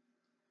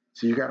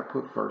 So you got to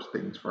put first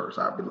things first.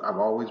 I've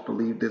always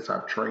believed this.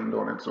 I've trained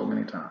on it so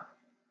many times.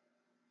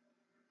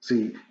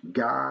 See,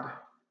 God,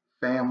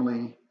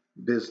 family,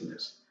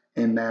 business,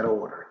 in that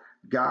order.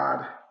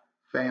 God,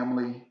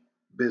 family,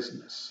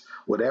 business.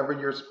 Whatever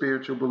your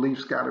spiritual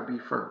beliefs got to be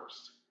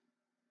first.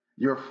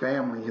 Your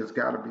family has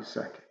got to be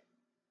second.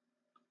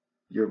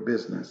 Your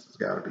business has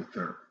got to be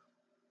third.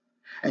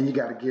 And you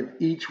got to give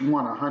each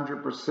one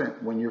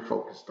 100% when you're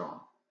focused on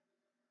it.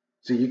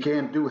 So you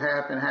can't do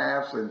half and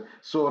halves and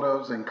sort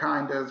ofs and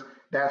kindas.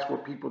 That's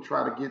what people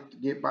try to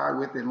get by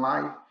with in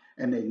life,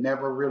 and they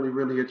never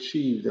really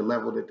achieve the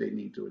level that they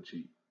need to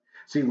achieve.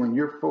 See, when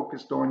you're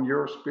focused on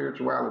your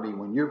spirituality,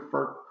 when you're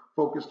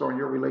focused on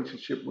your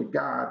relationship with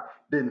God,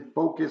 then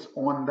focus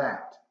on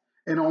that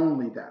and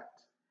only that.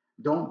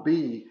 Don't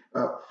be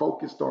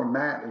focused on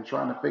that and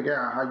trying to figure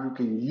out how you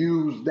can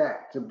use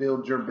that to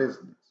build your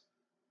business.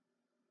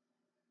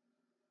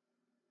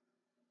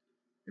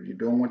 If you're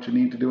doing what you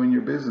need to do in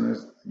your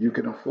business, you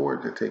can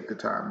afford to take the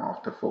time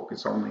off to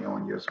focus only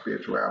on your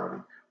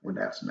spirituality when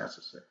that's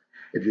necessary.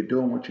 If you're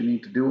doing what you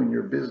need to do in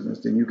your business,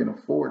 then you can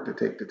afford to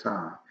take the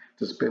time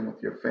to spend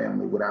with your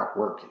family without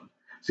working.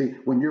 See,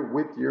 when you're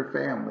with your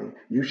family,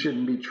 you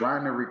shouldn't be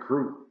trying to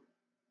recruit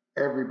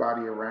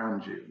everybody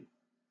around you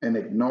and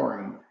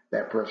ignoring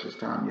that precious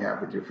time you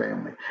have with your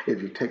family.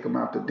 If you take them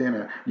out to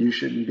dinner, you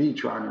shouldn't be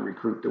trying to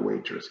recruit the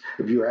waitress.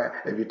 If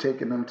you're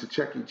taking them to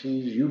Chuck E.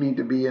 Cheese, you need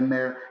to be in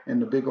there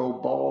in the big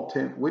old ball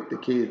tent with the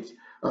kids,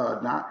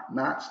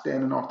 not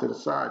standing off to the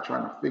side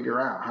trying to figure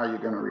out how you're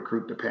going to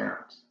recruit the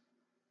parents.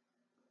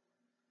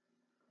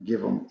 Give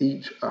them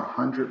each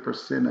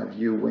 100% of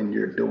you when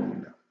you're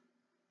doing them.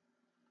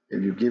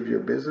 If you give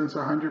your business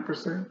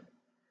 100%,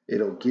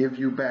 it'll give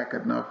you back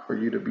enough for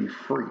you to be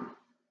free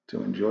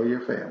to enjoy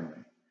your family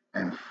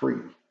and free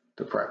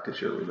to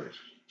practice your religion.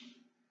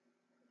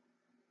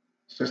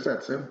 It's just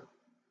that simple.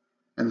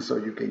 And so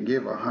you can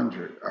give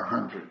 100,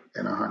 100,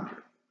 and 100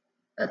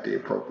 at the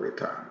appropriate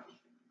times.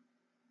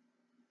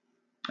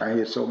 I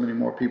hear so many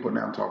more people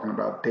now talking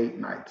about date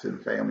nights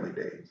and family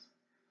days.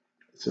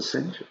 It's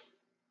essential.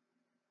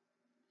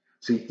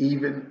 See,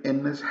 even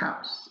in this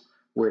house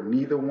where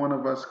neither one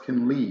of us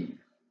can leave,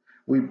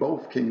 we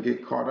both can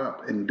get caught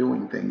up in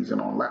doing things and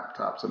on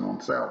laptops and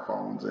on cell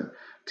phones and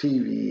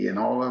TV and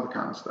all other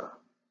kind of stuff.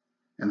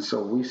 And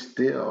so we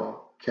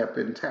still kept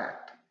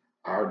intact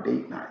our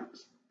date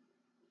nights.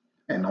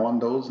 And on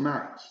those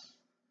nights,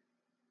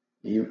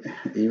 even,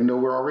 even though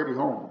we're already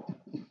home,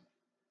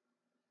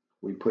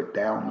 we put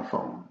down the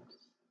phones,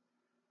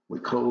 we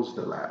closed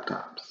the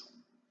laptops,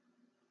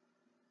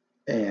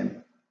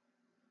 and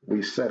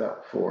we set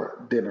up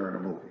for dinner and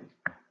a movie,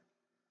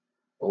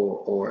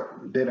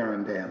 or dinner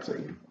and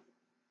dancing.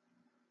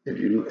 If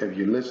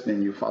you're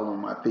listening, you're following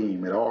my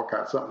theme. It all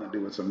got something to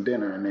do with some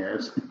dinner in there.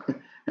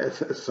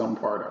 It's some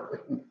part of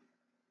it.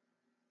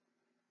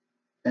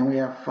 And we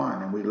have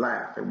fun and we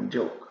laugh and we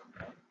joke.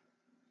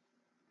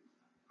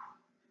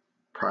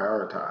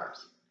 Prioritize.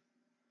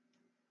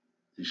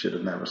 You should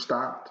have never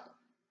stopped,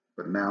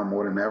 but now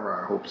more than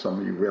ever, I hope some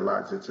of you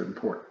realize its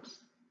importance.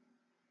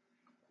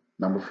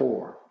 Number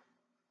 4,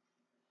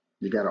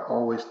 you got to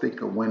always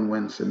think of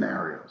win-win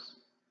scenarios.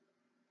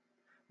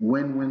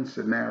 Win-win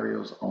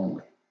scenarios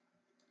only.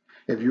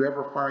 If you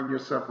ever find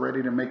yourself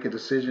ready to make a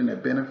decision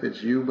that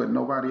benefits you but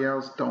nobody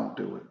else, don't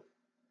do it.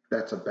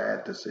 That's a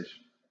bad decision.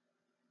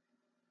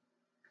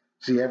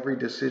 See, every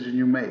decision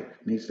you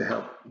make needs to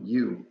help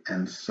you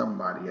and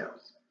somebody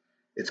else.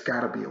 It's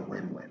got to be a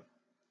win-win.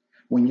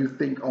 When you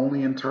think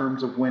only in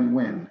terms of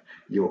win-win,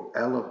 you'll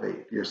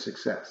elevate your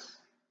success.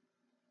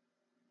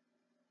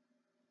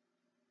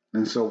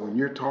 And so when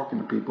you're talking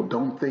to people,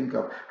 don't think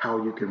of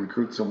how you can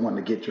recruit someone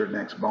to get your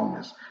next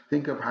bonus.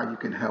 Think of how you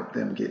can help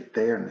them get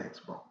their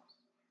next bonus,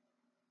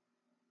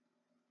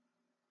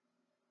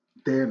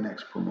 their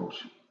next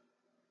promotion.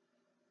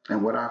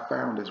 And what I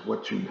found is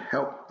what you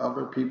help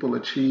other people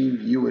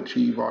achieve, you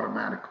achieve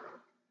automatically.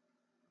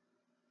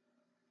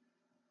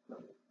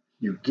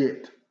 You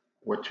get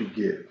what you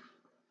give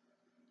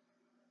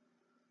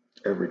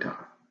every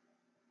time.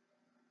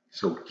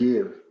 So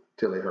give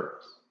till it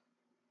hurts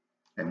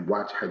and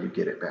watch how you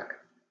get it back.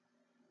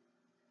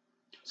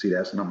 See,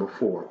 that's number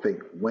 4.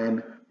 Think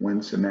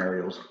win-win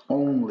scenarios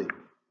only.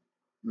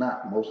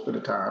 Not most of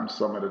the time,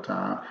 some of the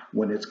time,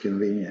 when it's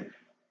convenient.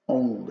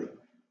 Only.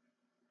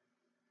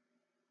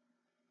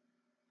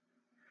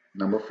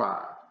 Number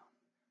 5.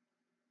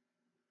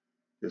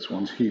 This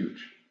one's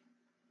huge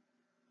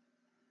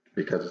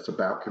because it's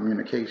about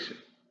communication.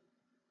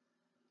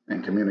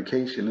 And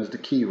communication is the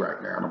key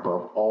right now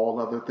above all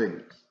other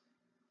things.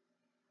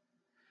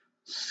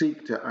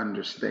 Seek to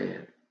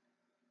understand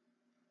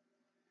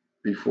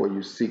before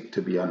you seek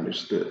to be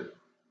understood.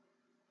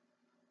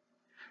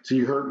 So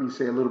you heard me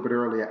say a little bit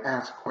earlier,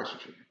 ask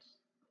questions.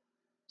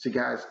 See,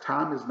 guys,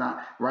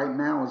 right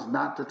now is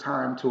not the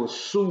time to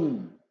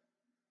assume.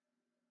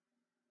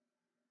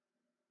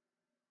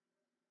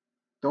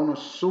 Don't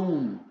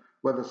assume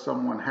whether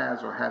someone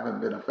has or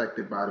haven't been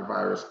affected by the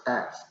virus.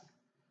 Ask,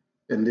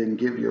 and then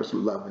give your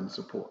love and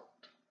support.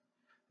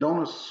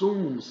 Don't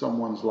assume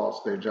someone's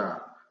lost their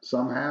job.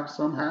 Some have,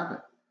 some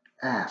haven't.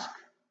 Ask,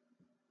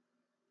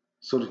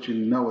 so that you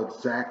know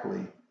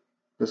exactly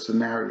the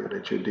scenario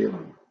that you're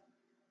dealing with.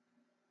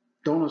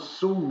 Don't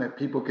assume that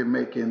people can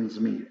make ends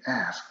meet.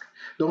 Ask.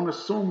 Don't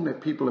assume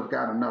that people have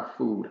got enough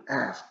food.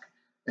 Ask,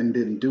 and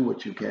then do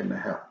what you can to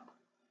help.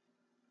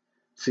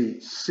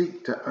 See,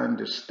 seek to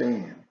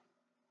understand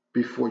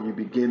before you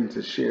begin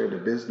to share the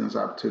business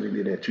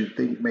opportunity that you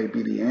think may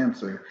be the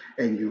answer,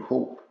 and you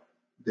hope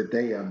that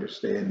they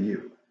understand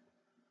you.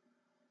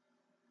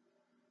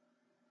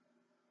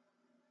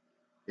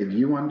 If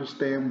you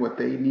understand what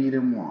they need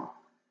and want,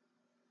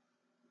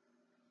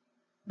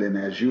 then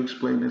as you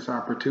explain this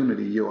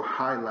opportunity, you'll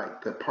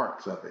highlight the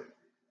parts of it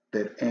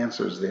that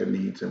answers their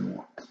needs and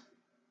wants.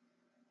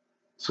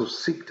 So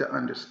seek to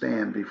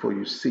understand before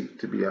you seek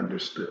to be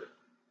understood.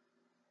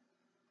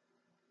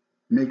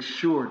 Make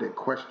sure that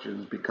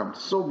questions become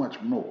so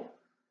much more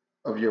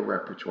of your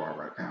repertoire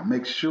right now.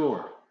 Make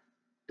sure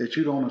that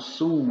you don't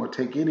assume or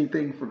take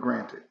anything for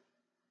granted.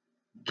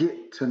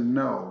 Get to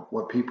know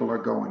what people are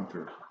going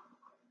through.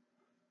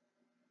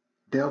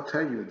 They'll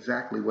tell you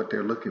exactly what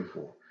they're looking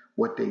for,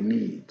 what they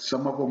need.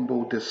 Some of them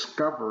will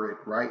discover it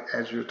right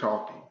as you're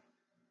talking,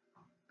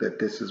 that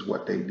this is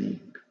what they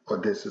need or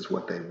this is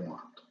what they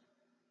want.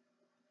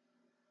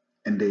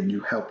 And then you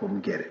help them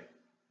get it.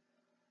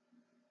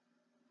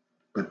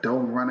 But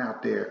don't run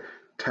out there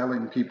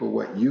telling people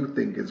what you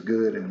think is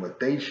good and what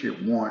they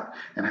should want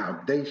and how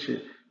they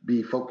should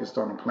be focused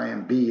on a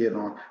plan B and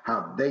on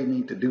how they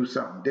need to do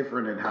something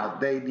different and how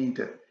they need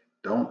to.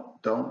 Don't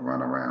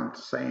run around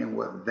saying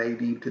what they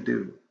need to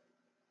do.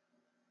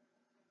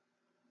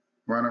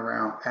 Run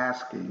around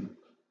asking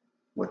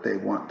what they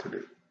want to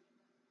do.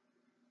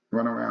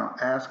 Run around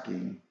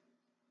asking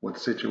what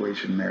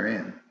situation they're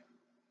in,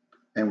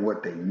 and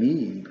what they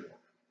need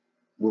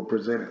will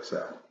present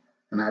itself.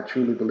 And I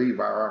truly believe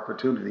our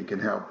opportunity can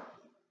help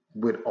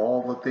with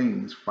all the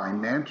things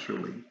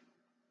financially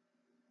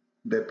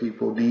that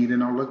people need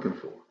and are looking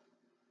for.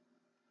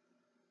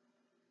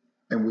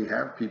 And we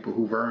have people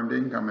who've earned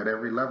income at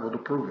every level to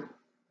prove it.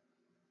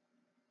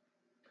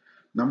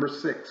 Number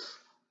 6,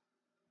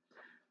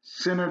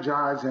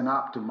 synergize and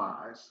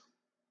optimize,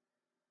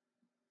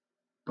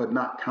 but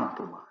not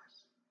compromise.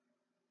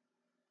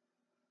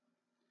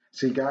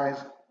 See, guys,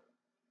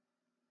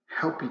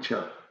 help each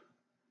other,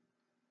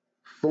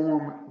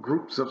 form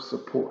groups of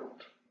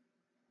support,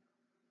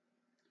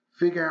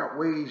 figure out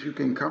ways you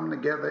can come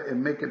together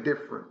and make a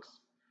difference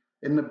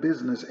in the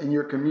business, in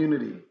your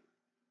community,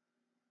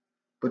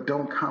 but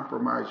don't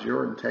compromise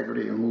your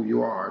integrity and who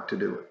you are to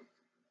do it.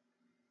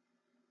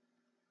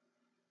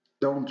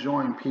 Don't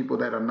join people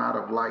that are not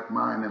of like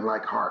mind and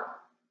like heart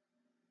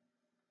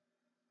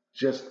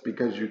just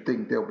because you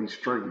think there'll be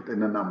strength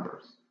in the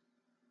numbers.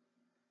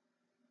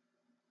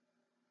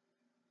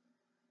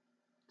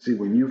 See,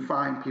 when you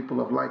find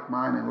people of like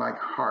mind and like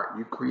heart,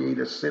 you create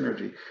a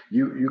synergy.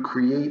 You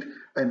create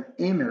an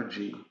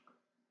energy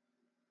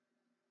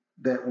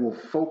that will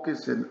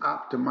focus and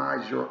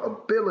optimize your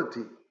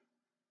ability.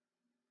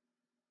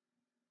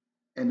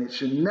 And it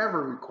should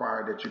never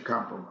require that you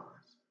compromise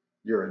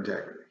your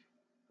integrity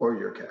or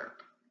your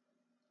character.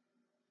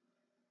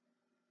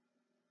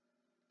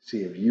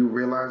 See, if you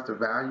realize the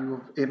value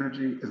of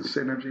energy and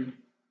synergy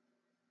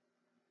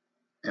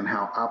and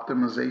how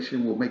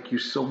optimization will make you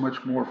so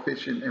much more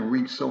efficient and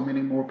reach so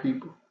many more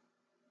people.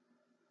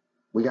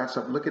 We got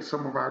some, look at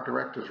some of our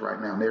directors right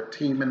now. They're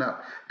teaming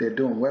up. They're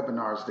doing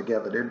webinars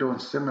together. They're doing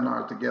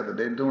seminars together.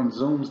 They're doing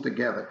Zooms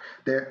together.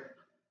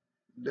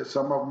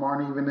 Some of them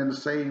aren't even in the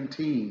same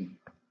team.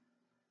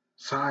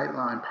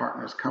 Sideline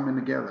partners coming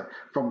together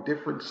from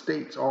different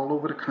states all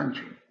over the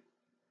country.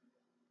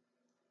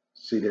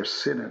 See, they're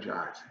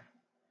synergizing.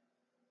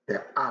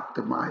 They're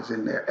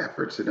optimizing their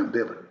efforts and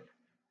ability.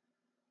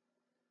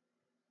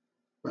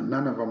 But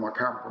none of them are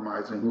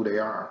compromising who they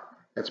are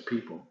as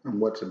people and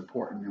what's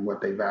important and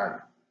what they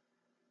value.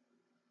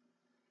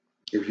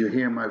 If you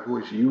hear my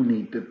voice, you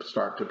need to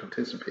start to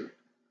participate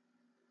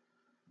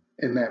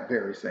in that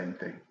very same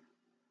thing.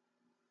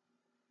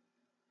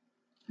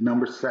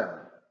 Number 7,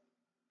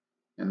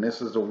 and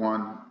this is the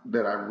one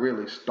that I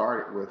really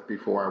started with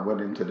before I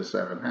went into the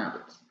 7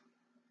 habits,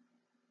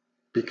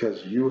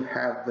 because you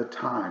have the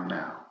time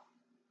now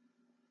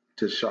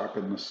to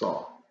sharpen the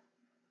saw.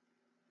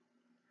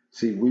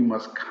 See, we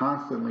must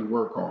constantly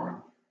work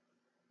on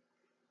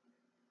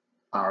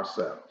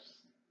ourselves.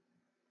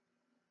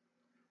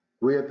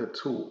 We're the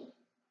tool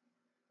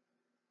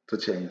to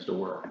change the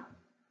world,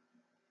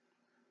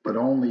 but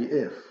only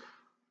if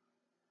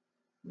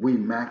we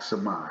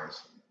maximize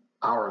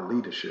our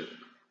leadership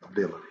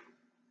ability.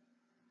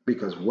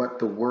 Because what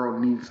the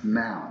world needs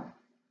now,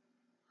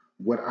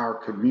 what our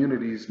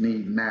communities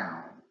need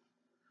now,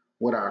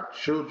 what our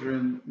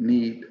children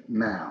need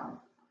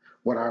now,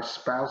 what our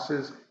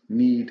spouses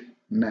need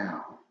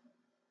now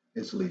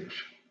is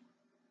leadership.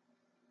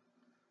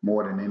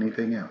 More than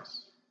anything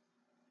else,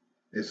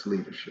 it's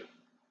leadership.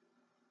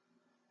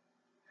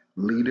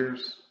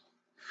 Leaders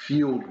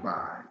fueled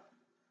by,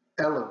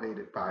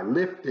 elevated by,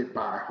 lifted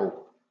by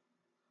hope.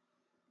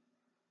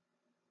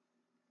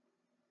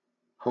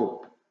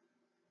 Hope.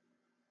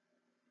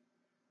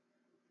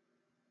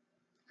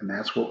 And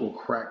that's what will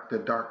crack the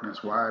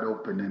darkness wide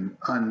open and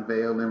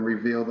unveil and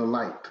reveal the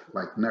light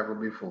like never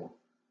before.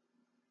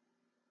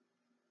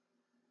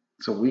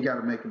 So we got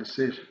to make a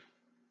decision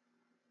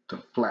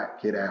to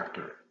flat get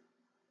after it.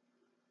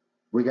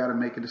 We got to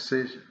make a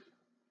decision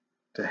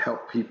to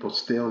help people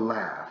still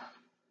laugh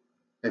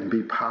and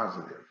be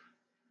positive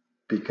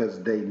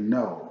because they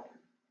know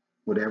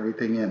with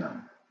everything in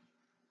them,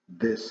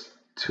 this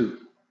too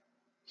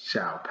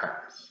shall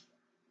pass.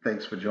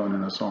 Thanks for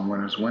joining us on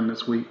Winners Win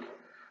this week.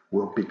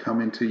 We'll be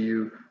coming to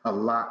you a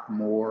lot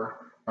more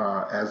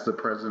as the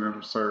president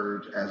of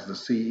Surge, as the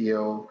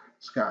CEO,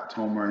 Scott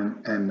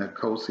Tomer, and the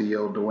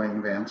co-CEO,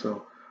 Dwayne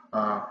Vansell,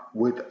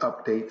 with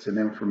updates and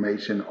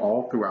information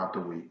all throughout the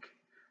week.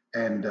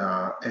 And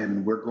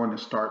we're going to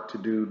start to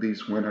do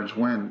these Winners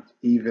Win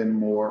even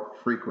more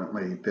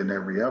frequently than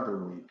every other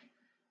week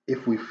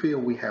if we feel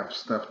we have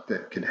stuff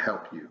that can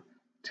help you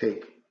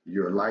take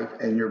your life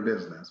and your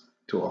business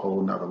to a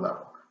whole nother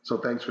level. So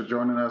thanks for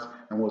joining us,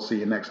 and we'll see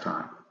you next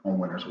time on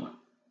Winners Win.